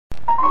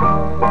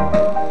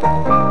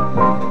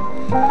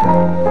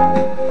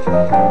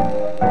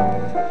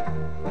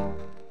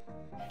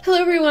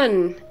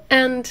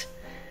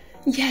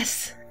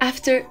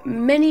After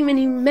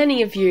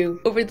many of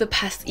you over the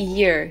past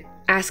year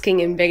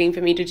asking and begging for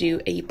me to do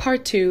a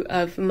part 2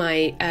 of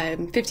my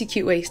 50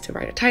 cute ways to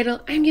write a title,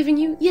 I'm giving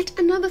you yet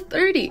another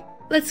 30.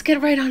 Let's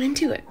get right on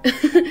into it.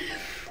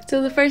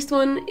 So the first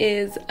one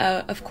is,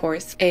 of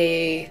course,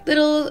 a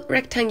little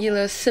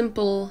rectangular,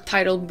 simple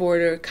title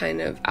border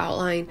kind of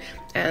outline.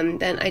 And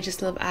then I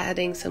just love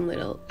adding some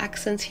little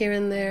accents here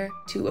and there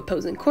to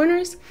opposing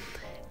corners.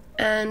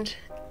 And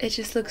it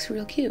just looks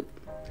real cute.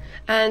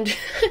 And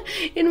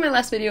in my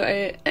last video,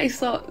 I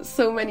saw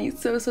so many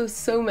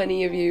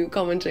of you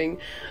commenting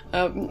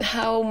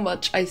how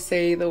much I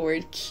say the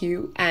word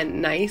cute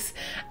and nice.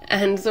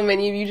 And so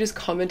many of you just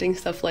commenting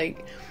stuff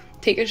like,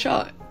 take a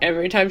shot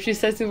every time she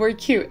says the word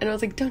cute. And I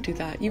was like, don't do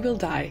that, you will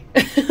die.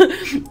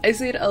 I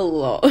say it a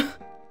lot.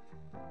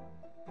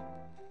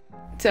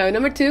 So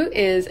number 2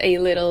 is a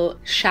little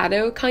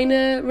shadow kind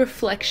of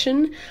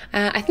reflection.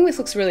 I think this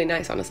looks really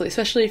nice, honestly,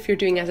 especially if you're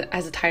doing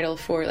as a title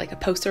for like a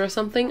poster or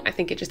something. I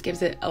think it just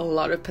gives it a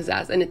lot of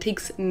pizzazz and it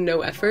takes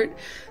no effort.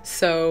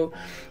 So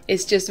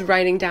it's just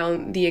writing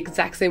down the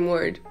exact same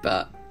word,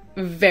 but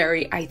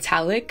very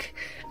italic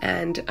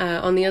and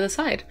on the other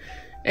side.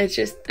 I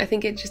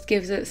think it just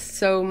gives it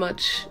so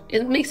much,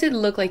 it makes it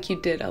look like you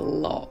did a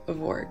lot of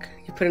work.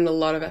 You put in a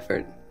lot of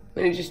effort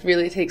and it just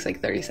really takes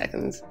like 30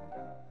 seconds.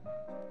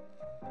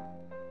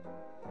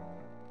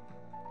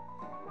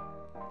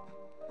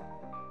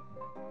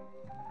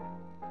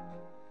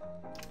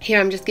 Here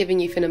I'm just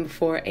giving you for number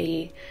 4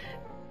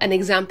 an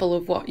example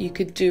of what you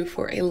could do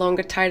for a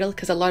longer title,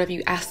 because a lot of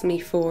you asked me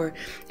for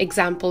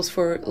examples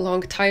for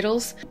long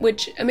titles,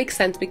 which makes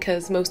sense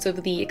because most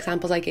of the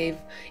examples I gave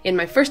in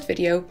my first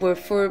video were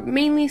for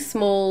mainly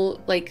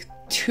small, like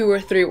 2 or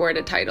 3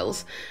 worded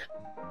titles.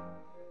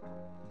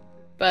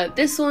 But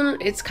this one,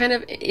 it's kind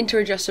of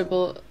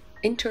interadjustable.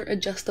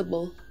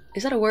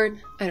 Is that a word?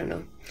 I don't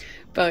know.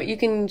 But you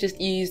can just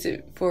use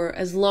it for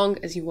as long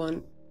as you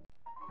want.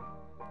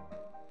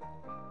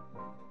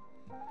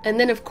 And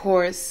then of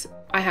course,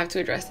 I have to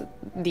address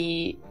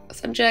the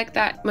subject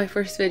that my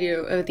first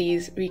video of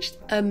these reached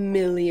 1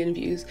 million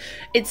views.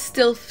 It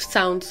still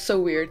sounds so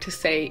weird to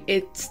say,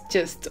 it's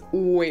just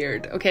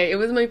weird, okay? It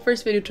was my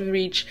first video to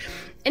reach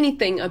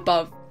anything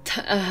above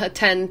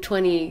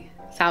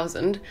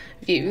 10-20,000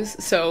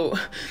 views, so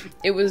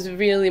it was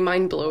really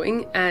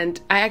mind-blowing,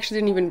 and I actually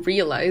didn't even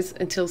realize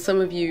until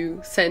some of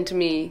you sent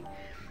me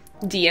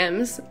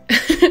DMs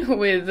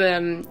with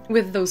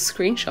those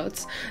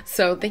screenshots.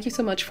 So thank you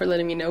so much for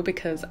letting me know,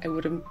 because I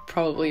would have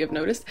probably have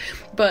noticed.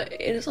 But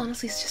it is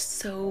honestly just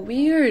so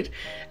weird,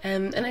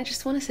 and I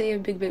just want to say a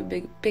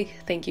big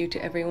thank you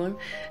to everyone.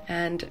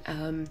 And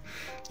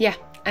yeah,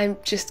 I'm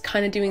just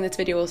kind of doing this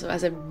video also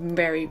as a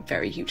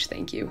very huge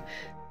thank you.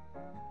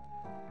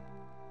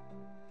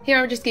 Here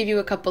I'll just give you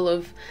a couple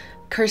of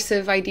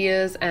cursive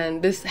ideas,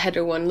 and this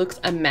header one looks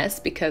a mess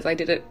because I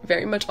did it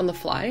very much on the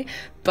fly,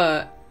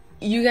 but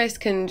you guys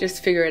can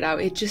just figure it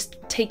out. It just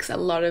takes a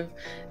lot of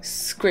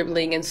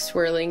scribbling and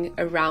swirling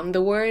around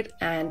the word,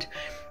 and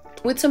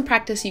with some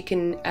practice you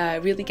can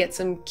really get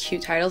some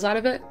cute titles out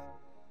of it.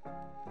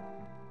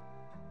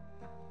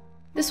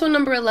 This one,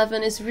 number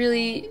 11, is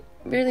really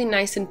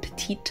nice and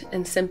petite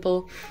and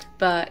simple,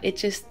 but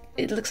it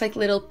looks like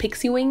little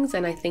pixie wings,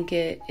 and I think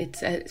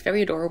it's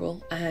very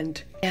adorable,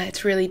 and yeah,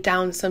 it's really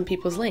down some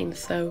people's lanes.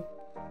 So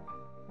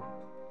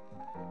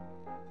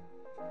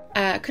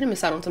I couldn't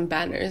miss out on some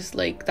banners,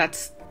 like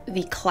that's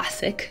the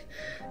classic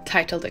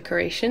title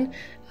decoration.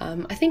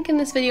 I think in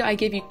this video I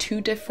gave you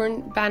 2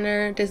 different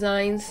banner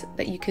designs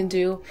that you can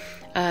do.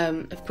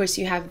 Of course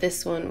you have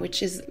this one,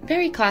 which is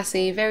very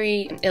classy,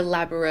 very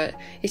elaborate.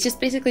 It's just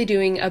basically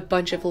doing a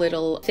bunch of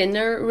little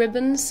thinner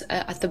ribbons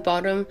at the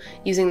bottom,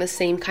 using the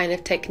same kind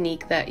of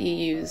technique that you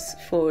use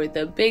for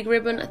the big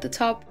ribbon at the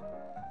top.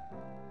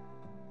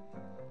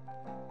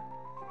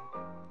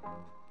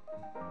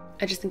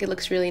 I just think it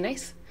looks really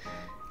nice.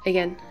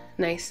 Again,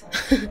 nice.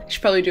 I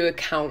should probably do a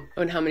count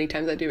on how many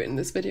times I do it in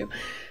this video.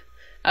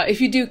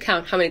 If you do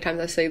count how many times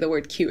I say the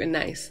word cute and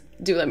nice,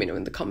 do let me know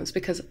in the comments,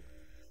 because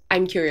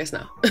I'm curious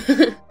now.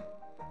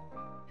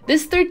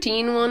 This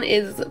 13 one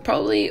is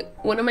probably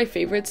one of my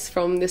favorites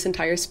from this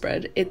entire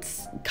spread.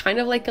 It's kind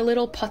of like a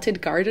little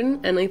potted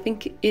garden, and I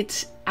think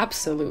it's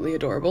absolutely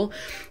adorable.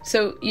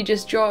 So you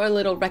just draw a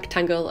little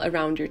rectangle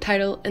around your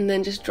title, and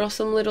then just draw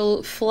some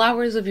little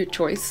flowers of your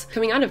choice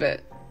coming out of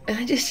it.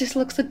 And it just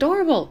looks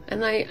adorable,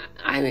 and I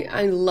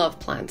love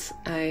plants.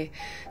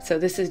 So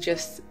this is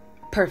just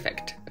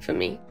perfect for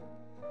me.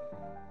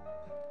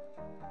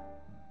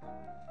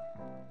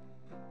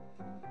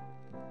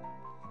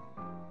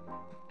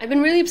 I've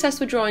been really obsessed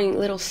with drawing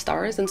little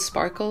stars and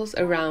sparkles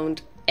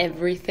around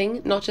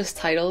everything, not just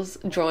titles,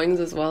 drawings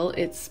as well.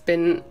 It's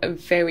been a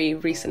very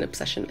recent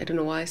obsession, I don't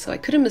know why, so I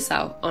couldn't miss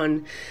out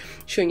on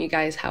showing you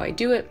guys how I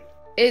do it.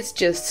 It's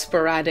just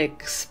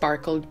sporadic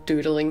sparkle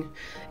doodling.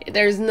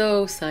 There's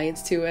no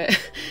science to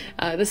it.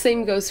 The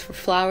same goes for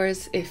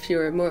flowers. If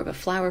you're more of a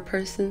flower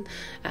person,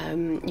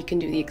 you can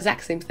do the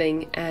exact same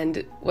thing.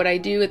 And what I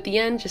do at the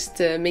end, just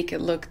to make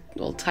it look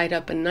all tied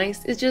up and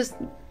nice, is just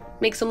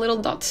make some little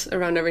dots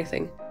around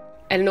everything.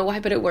 I don't know why,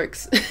 but it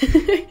works.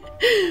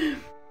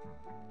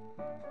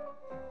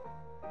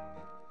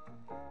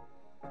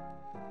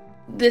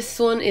 This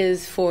one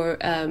is for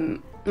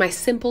my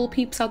simple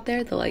peeps out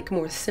there, the like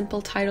more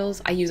simple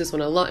titles. I use this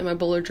one a lot in my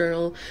bullet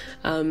journal.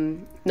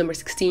 Number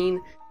 16.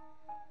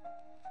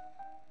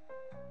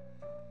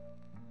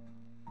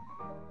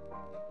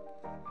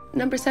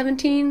 Number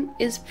 17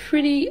 is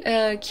pretty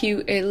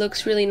cute. It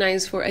looks really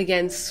nice for,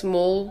 again,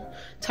 small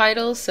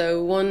titles,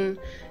 so 1,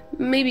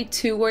 maybe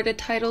 2 worded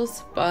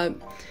titles, but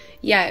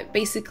yeah,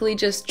 basically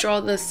just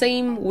draw the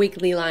same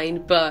wiggly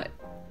line but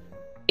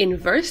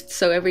inversed.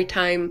 So every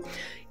time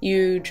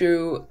you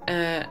drew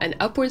an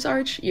upwards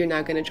arch, you're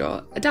now going to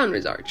draw a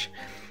downwards arch,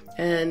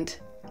 and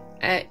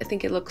I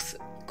think it looks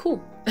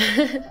cool.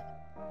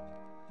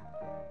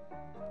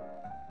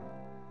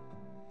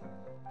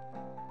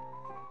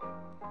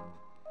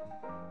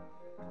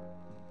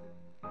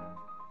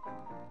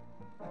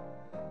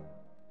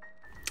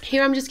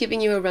 Here I'm just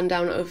giving you a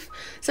rundown of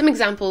some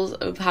examples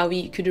of how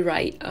you could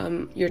write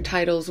your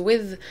titles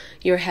with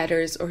your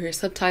headers or your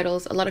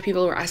subtitles. A lot of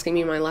people were asking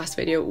me in my last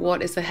video,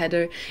 what is a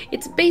header?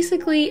 It's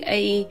basically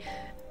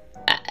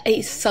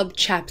a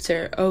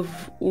sub-chapter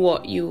of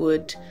what you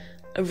would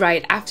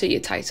write after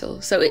your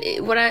title. So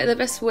the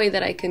best way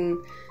that I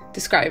can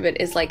describe it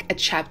is like a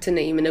chapter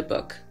name in a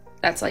book.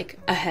 That's like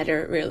a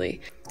header,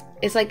 really.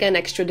 It's like an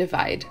extra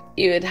divide.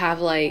 You would have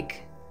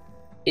like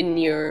in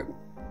your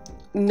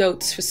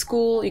notes for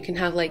school, you can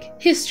have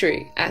like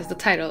history as the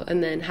title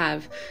and then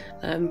have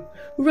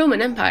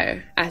Roman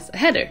Empire as a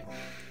header,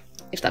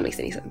 if that makes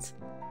any sense.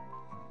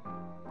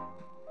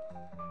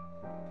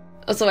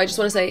 Also, I just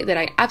want to say that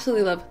I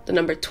absolutely love the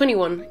number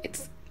 21.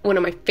 It's one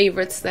of my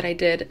favorites that I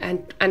did,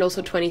 and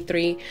also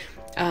 23.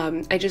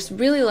 I just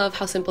really love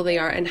how simple they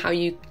are and how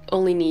you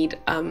only need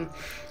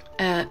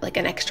like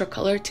an extra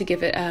color to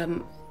give it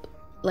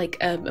like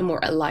a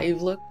more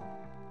alive look.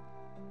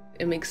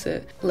 It makes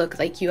it look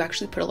like you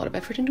actually put a lot of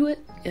effort into it,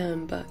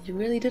 but you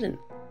really didn't.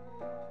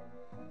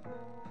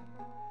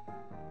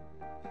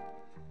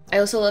 I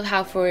also love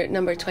how for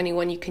number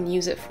 21 you can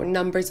use it for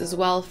numbers as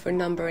well, for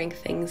numbering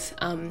things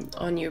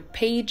on your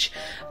page.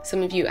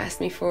 Some of you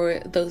asked me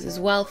for those as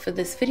well for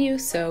this video,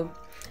 so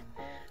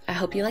I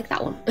hope you like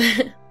that one.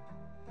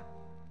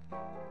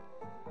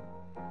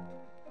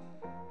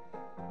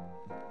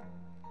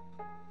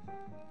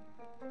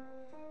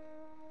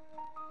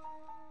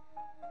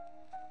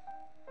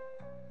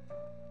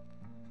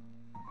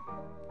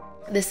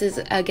 This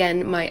is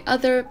again my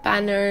other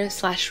banner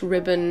 /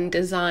 ribbon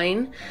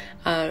design.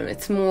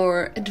 It's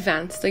more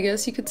advanced, I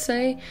guess you could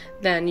say,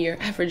 than your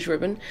average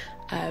ribbon,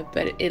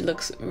 but it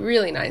looks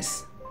really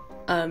nice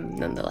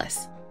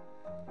nonetheless.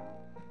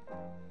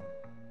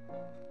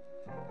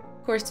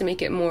 Of course, to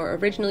make it more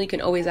original, you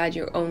can always add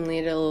your own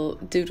little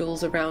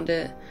doodles around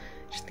it.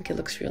 I just think it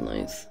looks real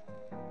nice.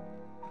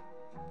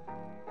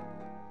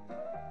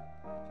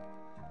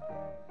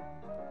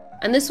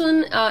 And this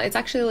one, it's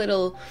actually a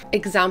little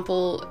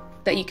example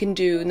that you can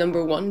do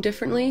number 1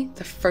 differently,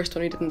 the first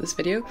one I did in this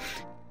video.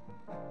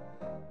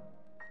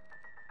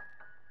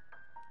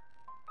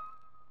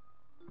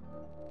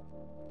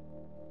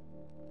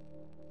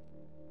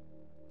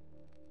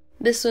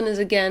 This one is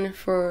again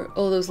for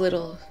all those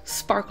little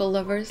sparkle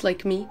lovers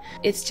like me.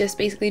 It's just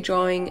basically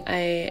drawing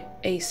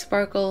a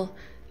sparkle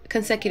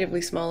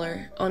consecutively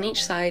smaller on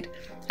each side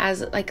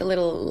as like a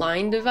little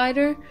line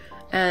divider,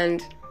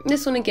 and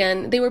this one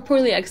again, they were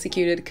poorly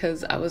executed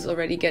because I was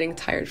already getting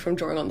tired from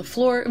drawing on the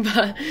floor,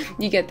 but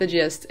you get the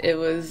gist. It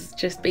was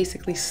just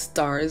basically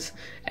stars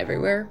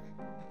everywhere.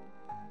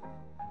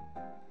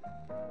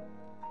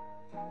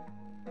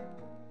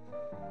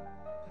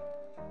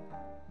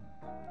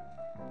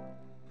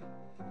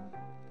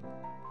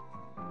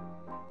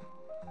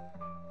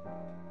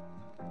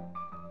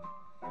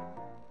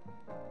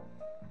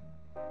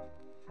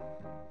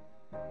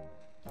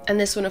 And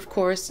this one, of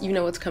course, you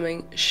know what's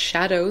coming,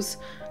 shadows.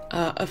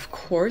 Of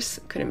course,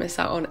 couldn't miss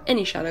out on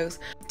any shadows.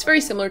 It's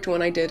very similar to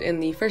one I did in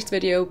the first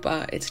video,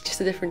 but it's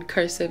just a different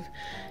cursive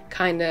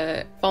kind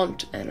of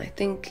font, and I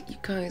think you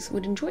guys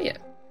would enjoy it.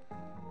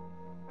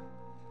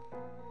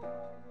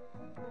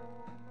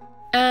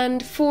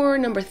 And for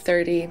number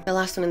 30, the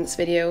last one in this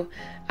video,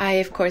 I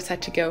of course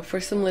had to go for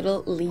some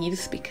little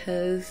leaves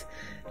because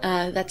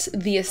that's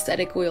the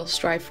aesthetic we'll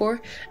strive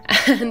for,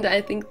 and I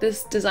think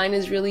this design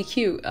is really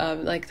cute,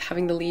 like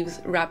having the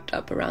leaves wrapped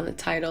up around the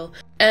title.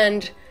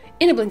 And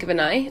in a blink of an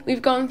eye, we've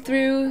gone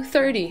through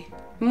 30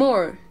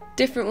 more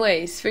different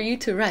ways for you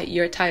to write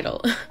your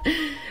title.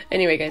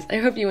 Anyway guys, I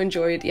hope you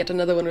enjoyed yet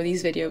another one of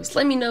these videos.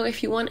 Let me know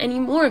if you want any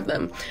more of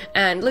them,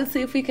 and let's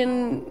see if we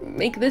can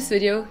make this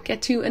video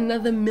get to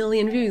another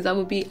 1,000,000 views. That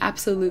would be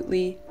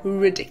absolutely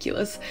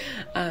ridiculous.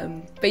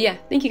 But yeah,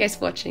 thank you guys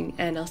for watching,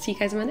 and I'll see you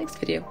guys in my next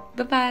video.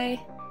 Bye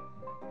bye!